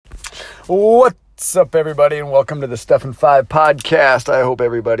What's up, everybody, and welcome to the Stuff in 5 podcast. I hope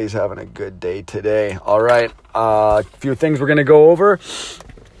everybody's having a good day today. All right, a few things we're going to go over.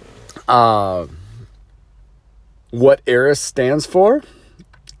 What Aerus stands for,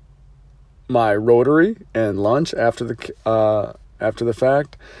 my rotary and lunch after the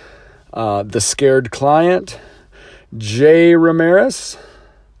fact, the scared client, Jay Ramirez,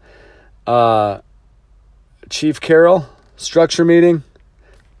 Chief Carroll, structure meeting,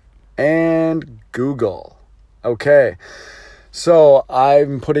 and Google. Okay, so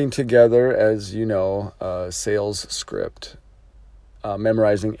I'm putting together, as you know, a sales script,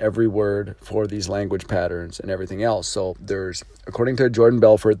 memorizing every word for these language patterns and everything else. So there's, according to Jordan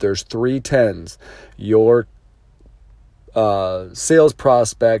Belfort, there's 3 10s. Your sales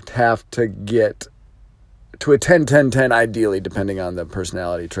prospect have to get to a 10-10-10 ideally, depending on the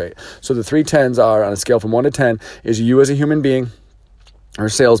personality trait. So the 3 10s are, on a scale from 1 to 10, is you as a human being or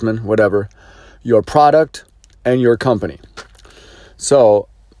salesman, whatever, your product, and your company. So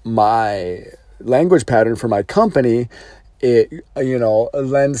my language pattern for my company, it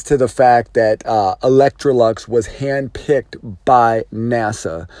lends to the fact that Electrolux was handpicked by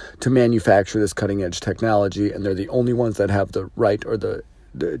NASA to manufacture this cutting edge technology, and they're the only ones that have the right or the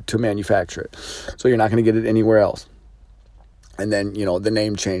to manufacture it. So you're not going to get it anywhere else. And then, the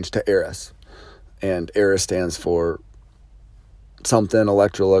name changed to Aerus, and Aerus stands for something,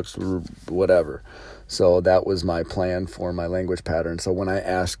 Electrolux, whatever. So that was my plan for my language pattern. So when I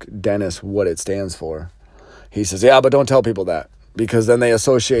ask Dennis what it stands for, he says, yeah, but don't tell people that, because then they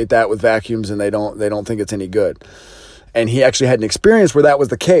associate that with vacuums and they don't think it's any good. And he actually had an experience where that was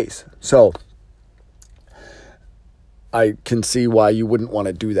the case. So I can see why you wouldn't want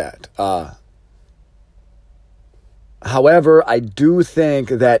to do that. However, I do think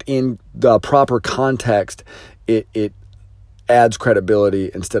that in the proper context, it adds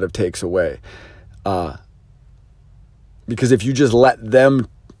credibility instead of takes away. Because if you just let them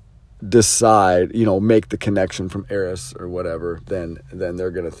decide, make the connection from Aerus or whatever, then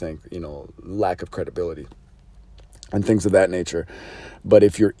they're going to think, lack of credibility and things of that nature. But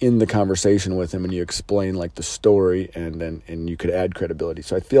if you're in the conversation with him and you explain like the story, and you could add credibility.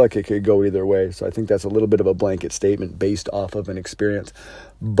 So I feel like it could go either way. So I think that's a little bit of a blanket statement based off of an experience.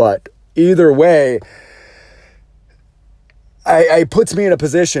 But either way, it puts me in a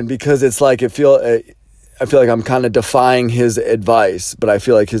position, because it's like I feel like I'm kind of defying his advice, but I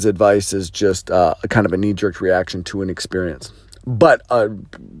feel like his advice is just a kind of a knee-jerk reaction to an experience. But a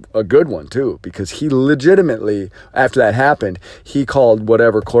good one, too, because he legitimately, after that happened, he called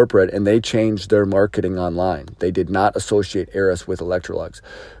whatever corporate, and they changed their marketing online. They did not associate Aerus with Electrolux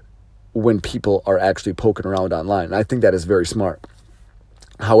when people are actually poking around online. And I think that is very smart.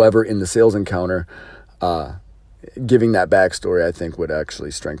 However, in the sales encounter, giving that backstory, I think, would actually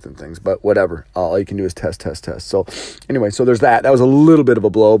strengthen things. But whatever. All you can do is test. So anyway, so there's that. That was a little bit of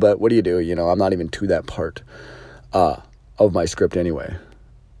a blow, but what do you do? I'm not even to that part of my script anyway,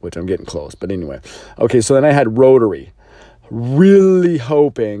 which I'm getting close. But anyway. Okay, so then I had Rotary. Really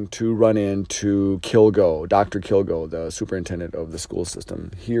hoping to run into Kilgo, Dr. Kilgo, the superintendent of the school system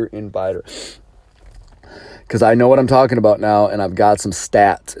here in Bider. Because I know what I'm talking about now, and I've got some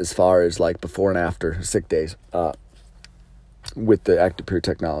stats as far as like before and after sick days with the Active Peer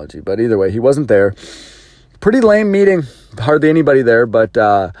technology. But either way, he wasn't there. Pretty lame meeting. Hardly anybody there, but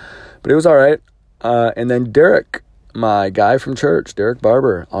it was all right. And then Derek, my guy from church, Derek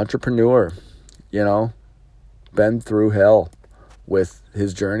Barber, entrepreneur, been through hell with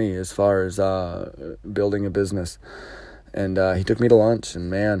his journey as far as building a business. And he took me to lunch, and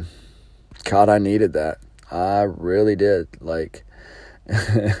man, God, I needed that. I really did. Like,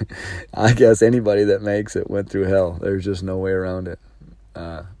 I guess anybody that makes it went through hell. There's just no way around it.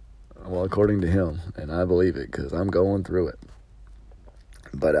 Well, according to him, and I believe it, because I'm going through it.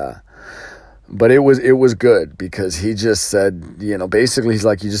 But it was good, because he just said, basically he's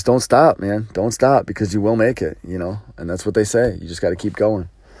like, you just don't stop, man. Don't stop, because you will make it, and that's what they say. You just got to keep going.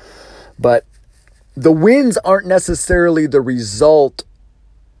 But the wins aren't necessarily the result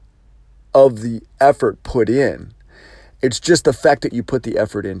of the effort put in. It's just the fact that you put the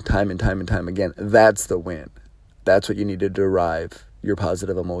effort in time and time and time again. That's the win. That's what you need to derive your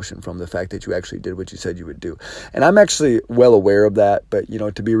positive emotion from, the fact that you actually did what you said you would do. And I'm actually well aware of that, but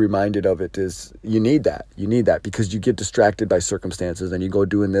to be reminded of it is, you need that. You need that, because you get distracted by circumstances, and you go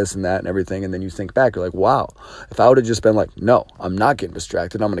doing this and that and everything, and then you think back, you're like, wow, if I would have just been like, no, I'm not getting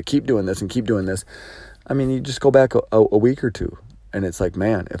distracted, I'm going to keep doing this and keep doing this. I mean, you just go back a week or two, and it's like,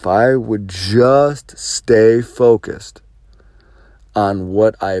 man, if I would just stay focused on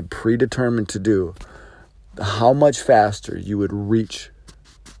what I predetermined to do, how much faster you would reach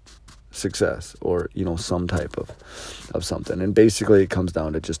success or, some type of something. And basically it comes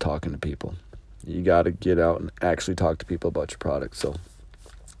down to just talking to people. You got to get out and actually talk to people about your product.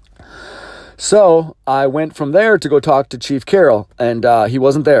 So I went from there to go talk to Chief Carroll, and he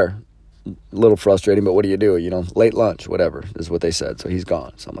wasn't there. A little frustrating, but what do you do? Late lunch, whatever is what they said. So he's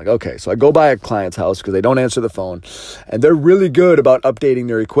gone. So I'm like, okay. So I go by a client's house because they don't answer the phone, and they're really good about updating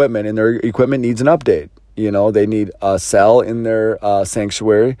their equipment, and their equipment needs an update. They need a cell in their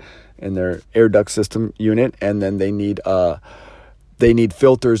sanctuary, in their air duct system unit, and then they need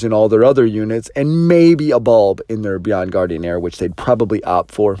filters in all their other units, and maybe a bulb in their Beyond Guardian Air, which they'd probably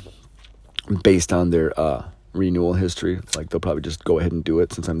opt for based on their renewal history. Like, they'll probably just go ahead and do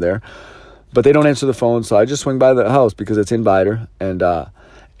it since I'm there. But they don't answer the phone, so I just swing by the house because it's in Vidor, and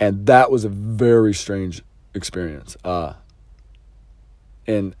that was a very strange experience.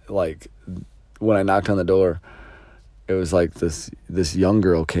 And like, when I knocked on the door, it was like this young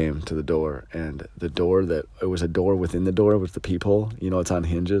girl came to the door, and it was a door within the door with the peephole. It's on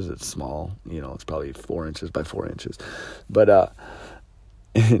hinges. It's small. It's probably 4 inches by 4 inches. But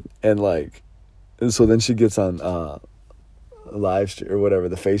and so then she gets on live stream or whatever,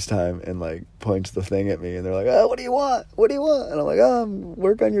 the FaceTime, and like points the thing at me, and they're like, "Oh, what do you want? What do you want?" And I'm like,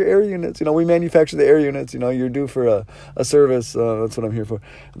 work on your air units. We manufacture the air units. You're due for a service. That's what I'm here for.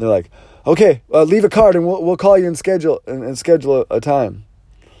 And they're like, "Okay, leave a card, and we'll call you and schedule a time."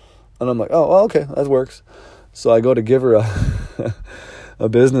 And I'm like, "Oh, well, okay, that works." So I go to give her a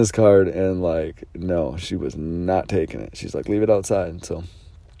business card, and like, no, she was not taking it. She's like, "Leave it outside." So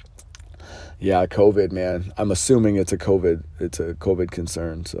yeah, COVID, man. I'm assuming it's a COVID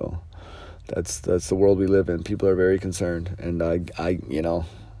concern. So that's the world we live in. People are very concerned, and I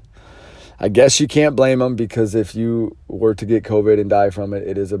guess you can't blame them, because if you were to get COVID and die from it,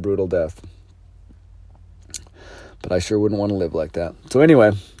 it is a brutal death. But I sure wouldn't want to live like that. So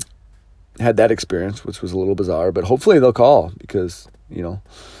anyway, had that experience, which was a little bizarre, but hopefully they'll call because,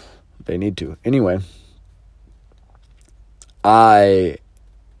 they need to. Anyway,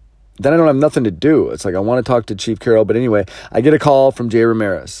 then I don't have nothing to do. It's like I want to talk to Chief Carroll, but anyway, I get a call from Jay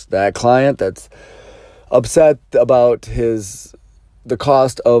Ramirez, that client that's upset about the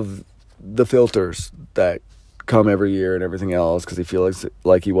cost of the filters that come every year and everything else, because he feels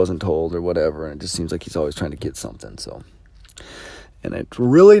like he wasn't told or whatever, and it just seems like he's always trying to get something. So, and it's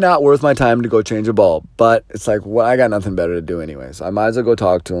really not worth my time to go change a bulb, but it's like, well, I got nothing better to do anyway, so I might as well go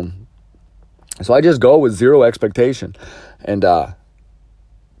talk to him. So I just go with zero expectation, and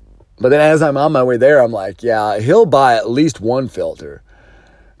but then as I'm on my way there, I'm like, yeah, he'll buy at least one filter,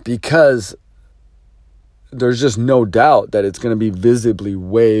 because there's just no doubt that it's going to be visibly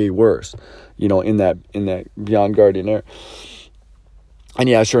way worse, in that Beyond Guardian Air. And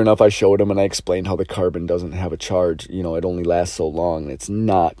yeah, sure enough, I showed him, and I explained how the carbon doesn't have a charge. It only lasts so long, and it's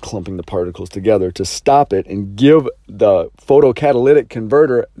not clumping the particles together to stop it and give the photocatalytic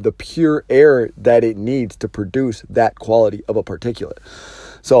converter the pure air that it needs to produce that quality of a particulate.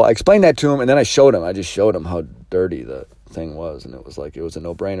 So I explained that to him, and then I just showed him how dirty the thing was, and it was a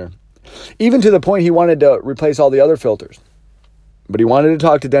no-brainer. Even to the point he wanted to replace all the other filters. But he wanted to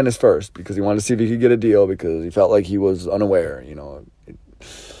talk to Dennis first, because he wanted to see if he could get a deal, because he felt like he was unaware,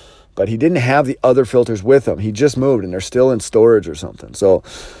 But he didn't have the other filters with him. He just moved, and they're still in storage or something. So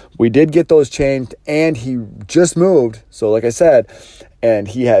we did get those changed, and he just moved. So like I said, and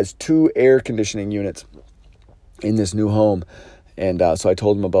he has 2 air conditioning units in this new home. And so I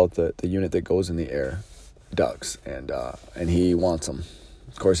told him about the unit that goes in the air ducts, and he wants them.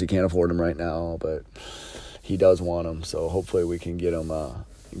 Of course, he can't afford them right now, but he does want them. So hopefully we can get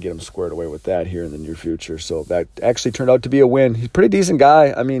him squared away with that here in the near future. So that actually turned out to be a win. He's a pretty decent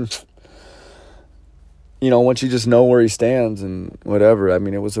guy. I mean, once you just know where he stands and whatever, I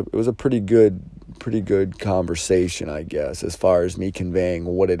mean, it was a pretty good conversation, I guess, as far as me conveying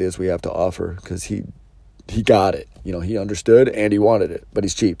what it is we have to offer, because he got it. He understood and he wanted it, but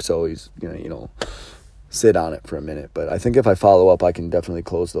he's cheap, so he's sit on it for a minute. But I think if I follow up, I can definitely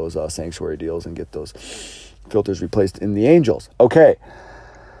close those sanctuary deals and get those filters replaced in the Angels. Okay.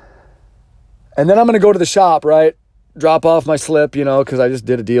 And then I'm going to go to the shop, right? Drop off my slip, because I just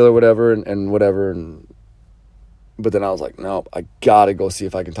did a deal or whatever and whatever. But then I was like, no, I got to go see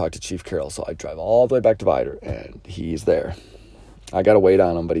if I can talk to Chief Carroll. So I drive all the way back to Vidor, and he's there. I got to wait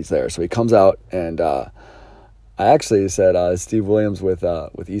on him, but he's there. So he comes out, and I actually said Steve Williams with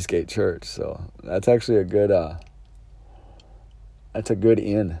Eastgate Church. So that's actually a good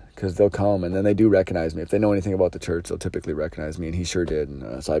in, because they'll come, and then they do recognize me. If they know anything about the church, they'll typically recognize me, and he sure did.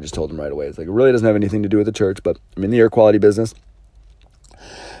 And so I just told him right away. It's like, it really doesn't have anything to do with the church, but I'm in the air quality business.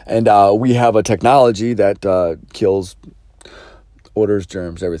 And we have a technology that kills orders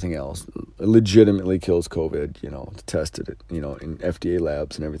germs, everything else. It legitimately kills COVID, tested it, in FDA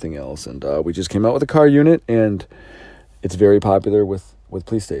labs and everything else. And we just came out with a car unit, and it's very popular with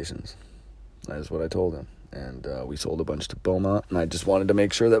police stations. That is what I told him. And we sold a bunch to Beaumont, and I just wanted to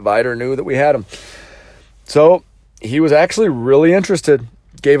make sure that Vider knew that we had them. So he was actually really interested.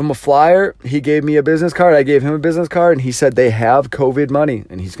 Gave him a flyer. He gave me a business card. I gave him a business card, and he said they have COVID money,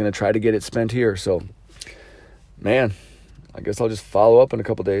 and he's going to try to get it spent here. So, man, I guess I'll just follow up in a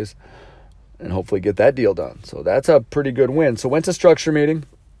couple days and hopefully get that deal done. So that's a pretty good win. So went to structure meeting,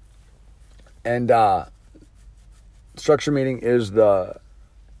 and structure meeting is the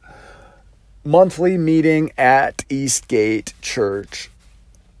monthly meeting at Eastgate Church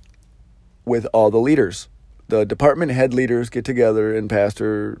with all the leaders. The department head leaders get together, and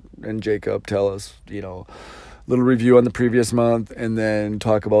Pastor and Jacob tell us, little review on the previous month, and then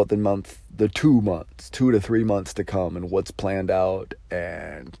talk about the 2 to 3 months to come, and what's planned out,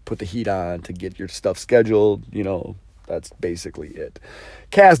 and put the heat on to get your stuff scheduled. That's basically it.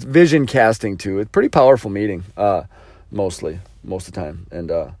 Vision casting too. It's a pretty powerful meeting, most of the time. And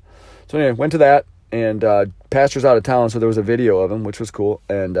so anyway, went to that, and Pastor's out of town, so there was a video of him, which was cool.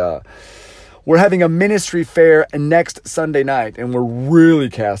 And we're having a ministry fair next Sunday night, and we're really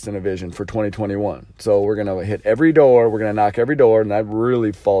casting a vision for 2021. So we're going to hit every door. We're going to knock every door, and that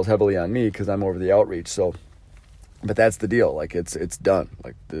really falls heavily on me because I'm over the outreach. So, but that's the deal. Like, it's done.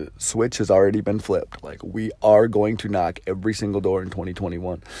 Like, the switch has already been flipped. Like, we are going to knock every single door in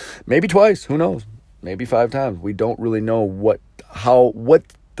 2021. Maybe twice. Who knows? Maybe 5 times. We don't really know what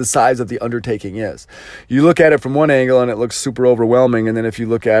the size of the undertaking is. You look at it from one angle, and it looks super overwhelming. And then if you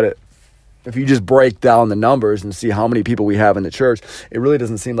just break down the numbers and see how many people we have in the church, it really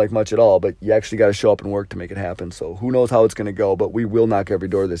doesn't seem like much at all, but you actually got to show up and work to make it happen. So who knows how it's going to go, but we will knock every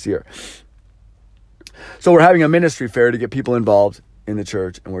door this year. So we're having a ministry fair to get people involved in the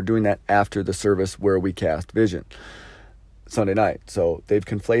church, and we're doing that after the service where we cast vision Sunday night. So they've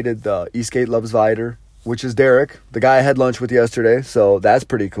conflated the Eastgate Loves Vider, which is Derek, the guy I had lunch with yesterday. So that's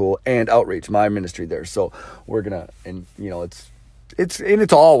pretty cool. And Outreach, my ministry there. So we're going to, and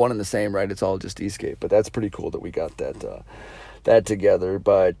it's all one and the same, right? It's all just Eastgate, but that's pretty cool that we got that together.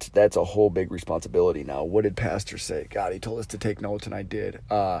 But that's a whole big responsibility now. What did Pastor say? God, he told us to take notes, and I did.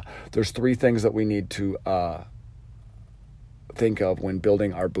 There's 3 things that we need to think of when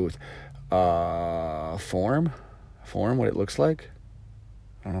building our booth. Form, what it looks like.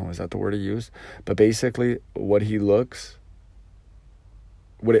 I don't know, is that the word he used? But basically, what it looks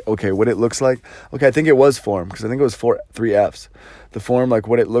like. Okay, I think it was form, because I think it was 3 F's. The form, like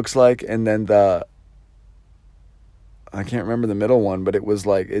what it looks like, and then I can't remember the middle one, but it was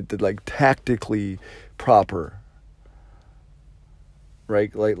like tactically proper,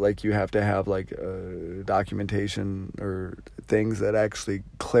 right? Like you have to have documentation or things that actually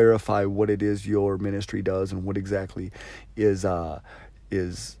clarify what it is your ministry does and what exactly is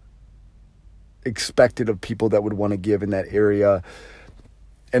expected of people that would want to give in that area.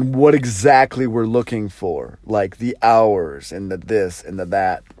 And what exactly we're looking for, like the hours and the this and the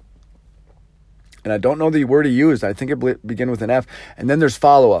that. And I don't know the word he used. I think it began with an F. And then there's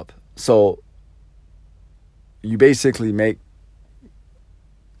follow-up. So you basically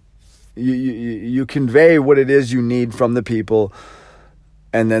you convey what it is you need from the people,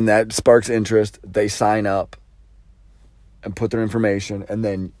 and then that sparks interest. They sign up and put their information, and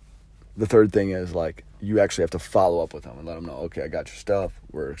then the third thing is you actually have to follow up with them and let them know, okay, I got your stuff.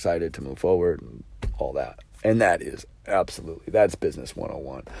 We're excited to move forward and all that. And that is that's business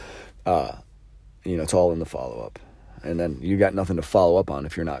 101. It's all in the follow-up. And then you got nothing to follow up on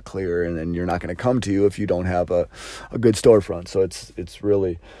if you're not clear, and then you're not going to come to you if you don't have a good storefront. So it's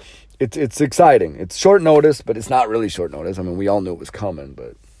really, it's exciting. It's short notice, but it's not really short notice. I mean, we all knew it was coming,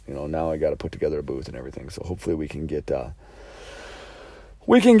 but now I got to put together a booth and everything. So hopefully we can get that.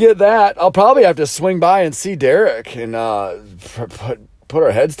 I'll probably have to swing by and see Derek and put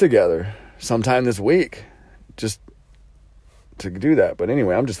our heads together sometime this week just to do that. But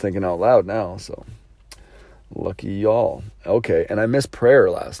anyway, I'm just thinking out loud now, so lucky y'all. Okay, and I missed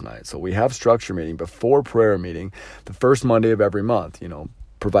prayer last night. So we have structure meeting before prayer meeting, the first Monday of every month,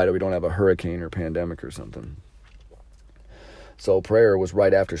 provided we don't have a hurricane or pandemic or something. So prayer was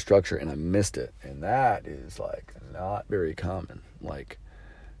right after structure, and I missed it. And that is not very common.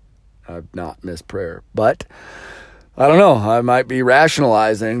 I've not missed prayer, but I don't know. I might be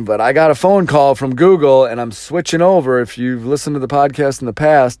rationalizing, but I got a phone call from Google, and I'm switching over. If you've listened to the podcast in the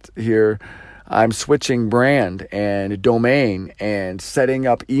past here, I'm switching brand and domain and setting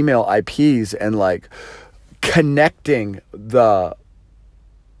up email IPs and connecting the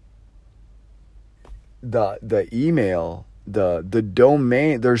email the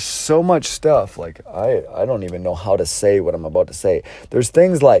domain, there's so much stuff. Like I don't even know how to say what I'm about to say. There's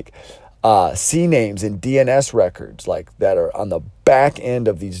things like C names and DNS records like that are on the back end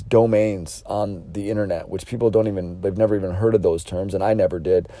of these domains on the internet, which people they've never even heard of those terms, and I never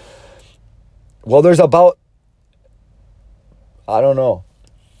did. Well, there's about, I don't know,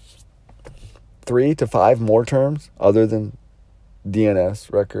 3 to 5 more terms other than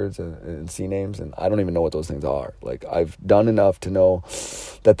DNS records and C names, and I don't even know what those things are. Like, I've done enough to know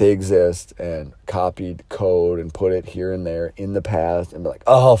that they exist and copied code and put it here and there in the past and be like,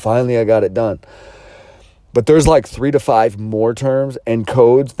 oh, finally I got it done. But there's like 3 to 5 more terms and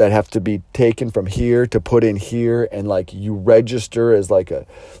codes that have to be taken from here to put in here, and like you register as like a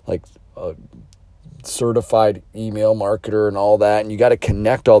certified email marketer and all that, and you got to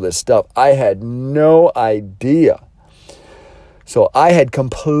connect all this stuff. I had no idea. So I had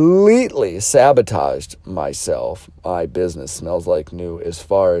completely sabotaged myself. My business smells like new as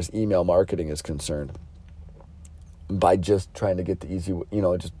far as email marketing is concerned by just trying to get the easy,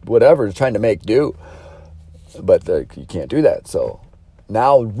 just whatever, just trying to make do. But you can't do that. So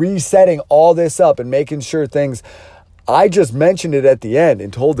now resetting all this up and making sure things, I just mentioned it at the end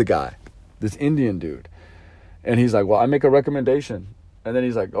and told the guy, this Indian dude, and he's like, well, I make a recommendation. And then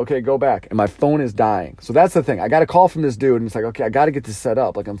he's like, okay, go back. And my phone is dying. So that's the thing. I got a call from this dude, and it's like, okay, I got to get this set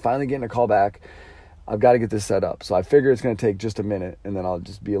up. Like, I'm finally getting a call back. I've got to get this set up. So I figure it's going to take just a minute, and then I'll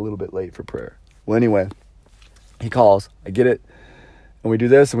just be a little bit late for prayer. Well, anyway, he calls. I get it. And we do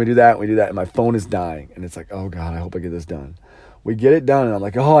this, and we do that, and we do that. And my phone is dying. And it's like, oh, God, I hope I get this done. We get it done, and I'm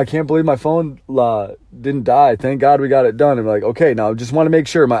like, oh, I can't believe my phone didn't die. Thank God we got it done. And we're like, okay, now I just want to make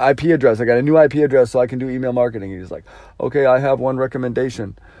sure my IP address, I got a new IP address so I can do email marketing. He's like, okay, I have one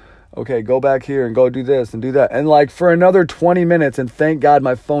recommendation. Okay, go back here and go do this and do that. And like for another 20 minutes, and thank God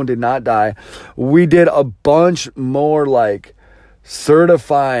my phone did not die, we did a bunch more like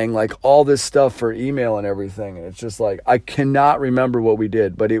certifying like all this stuff for email and everything. And it's just like, I cannot remember what we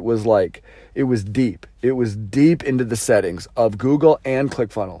did, but it was like, it was deep. It was deep into the settings of Google and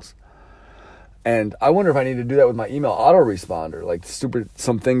ClickFunnels. And I wonder if I need to do that with my email autoresponder, like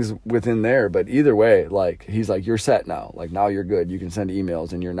some things within there. But either way, like he's like, you're set now. Like now you're good. You can send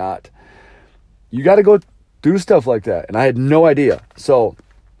emails and you're not, you got to go do stuff like that. And I had no idea. So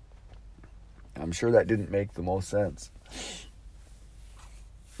I'm sure that didn't make the most sense.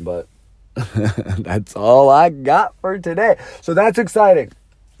 But that's all I got for today. So that's exciting.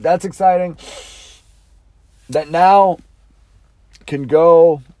 That's exciting. That now can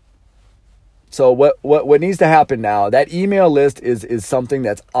go. So what needs to happen now, that email list is something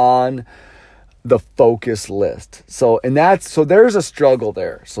that's on the focus list. So there's a struggle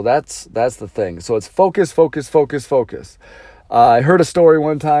there. So that's the thing. So it's focus. I heard a story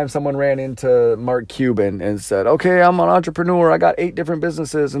one time, someone ran into Mark Cuban and said, okay, I'm an entrepreneur. I got 8 different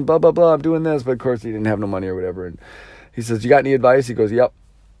businesses and blah, blah, blah. I'm doing this. But of course he didn't have no money or whatever. And he says, you got any advice? He goes, yep,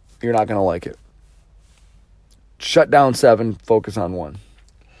 you're not going to like it. Shut down 7, focus on 1.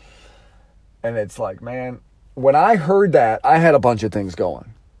 And it's like, man, when I heard that, I had a bunch of things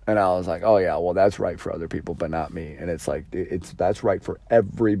going. And I was like, oh yeah, well, that's right for other people, but not me. And it's like, that's right for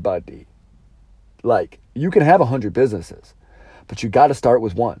everybody. Like, you can have 100 businesses, but you got to start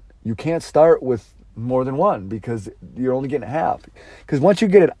with 1. You can't start with more than 1 because you're only getting half. Because once you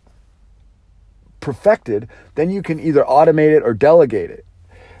get it perfected, then you can either automate it or delegate it.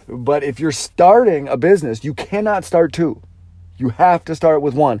 But if you're starting a business, you cannot start 2. You have to start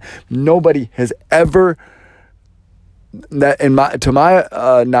with 1. Nobody has ever, to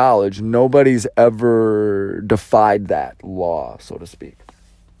my knowledge, nobody's ever defied that law, so to speak.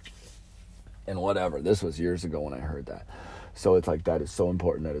 And whatever, this was years ago when I heard that. So it's like, that is so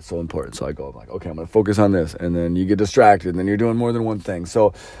important. That is so important. So I go, I'm like, okay, I'm going to focus on this. And then you get distracted and then you're doing more than one thing.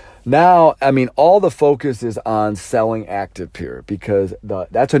 So now, I mean, all the focus is on selling ActivePeer because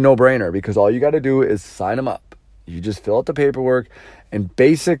that's a no-brainer because all you got to do is sign them up. You just fill out the paperwork and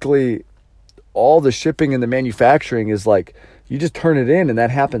basically all the shipping and the manufacturing is like, you just turn it in and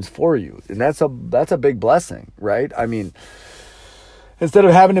that happens for you. And that's a big blessing, right? I mean, instead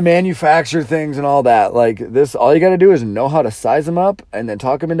of having to manufacture things and all that, like this, all you got to do is know how to size them up and then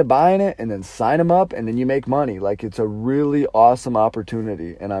talk them into buying it and then sign them up and then you make money. Like it's a really awesome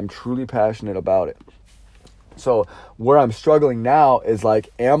opportunity and I'm truly passionate about it. So where I'm struggling now is like,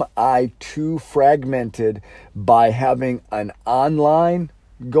 am I too fragmented by having an online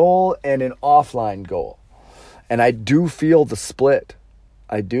goal and an offline goal? And I do feel the split.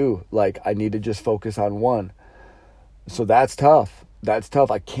 I do. Like I need to just focus on 1. So that's tough. That's tough.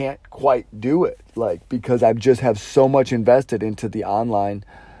 I can't quite do it. Like, because I just have so much invested into the online.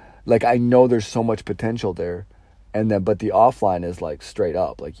 Like I know there's so much potential there. but the offline is like straight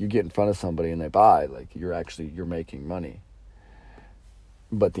up. Like you get in front of somebody and they buy, like you're making money.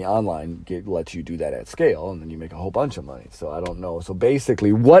 But the online lets you do that at scale, and then you make a whole bunch of money. So I don't know. So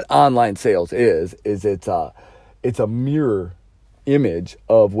basically what online sales is it's a mirror image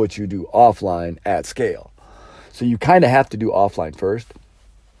of what you do offline at scale. So you kind of have to do offline first.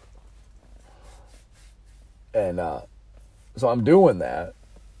 And so I'm doing that.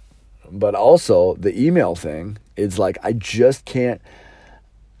 But also the email thing is like, I just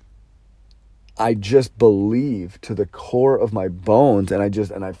believe to the core of my bones, and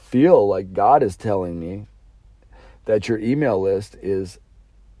I feel like God is telling me that your email list is,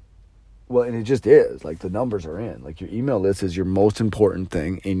 well, and it just is, like the numbers are in, like your email list is your most important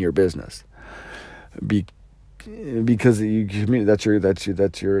thing in your business. Because that's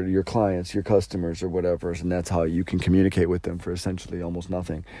your clients, your customers or whatever, and that's how you can communicate with them for essentially almost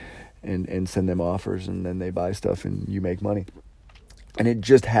nothing, and send them offers, and then they buy stuff and you make money. And it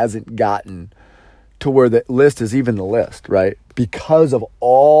just hasn't gotten to where the list is even the list, right? Because of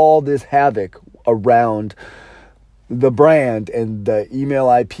all this havoc around the brand and the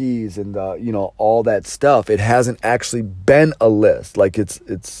email IPs and the, all that stuff, it hasn't actually been a list. Like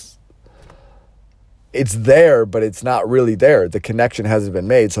it's there, but it's not really there. The connection hasn't been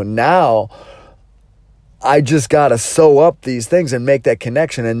made. So now I just got to sew up these things and make that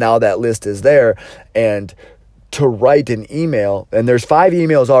connection. And now that list is there. And to write an email, and there's 5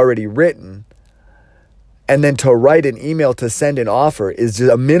 emails already written, and then to write an email to send an offer is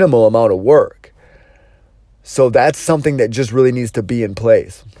just a minimal amount of work. So that's something that just really needs to be in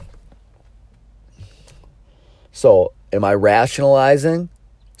place. So am I rationalizing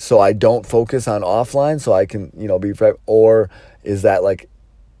so I don't focus on offline so I can, be, or is that like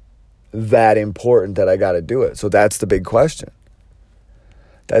that important that I got to do it? So that's the big question.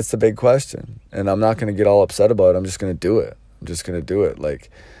 That's the big question. And I'm not going to get all upset about it. I'm just going to do it. I'm just going to do it. Like,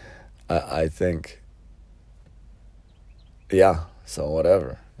 I think, yeah, so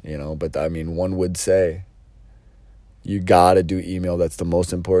whatever, but I mean, one would say you got to do email. That's the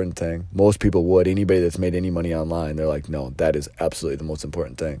most important thing. Most people would. Anybody that's made any money online, they're like, no, that is absolutely the most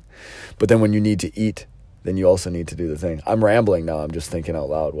important thing. But then when you need to eat, then you also need to do the thing. I'm rambling now. I'm just thinking out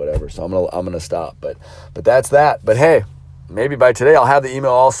loud, whatever. So I'm gonna stop. But that's that. But hey, maybe by today I'll have the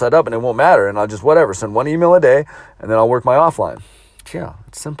email all set up and it won't matter. And I'll just send 1 email a day, and then I'll work my offline. Yeah,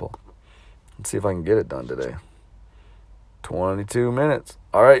 it's simple. Let's see if I can get it done today. 22 minutes.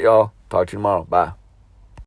 All right, y'all. Talk to you tomorrow. Bye.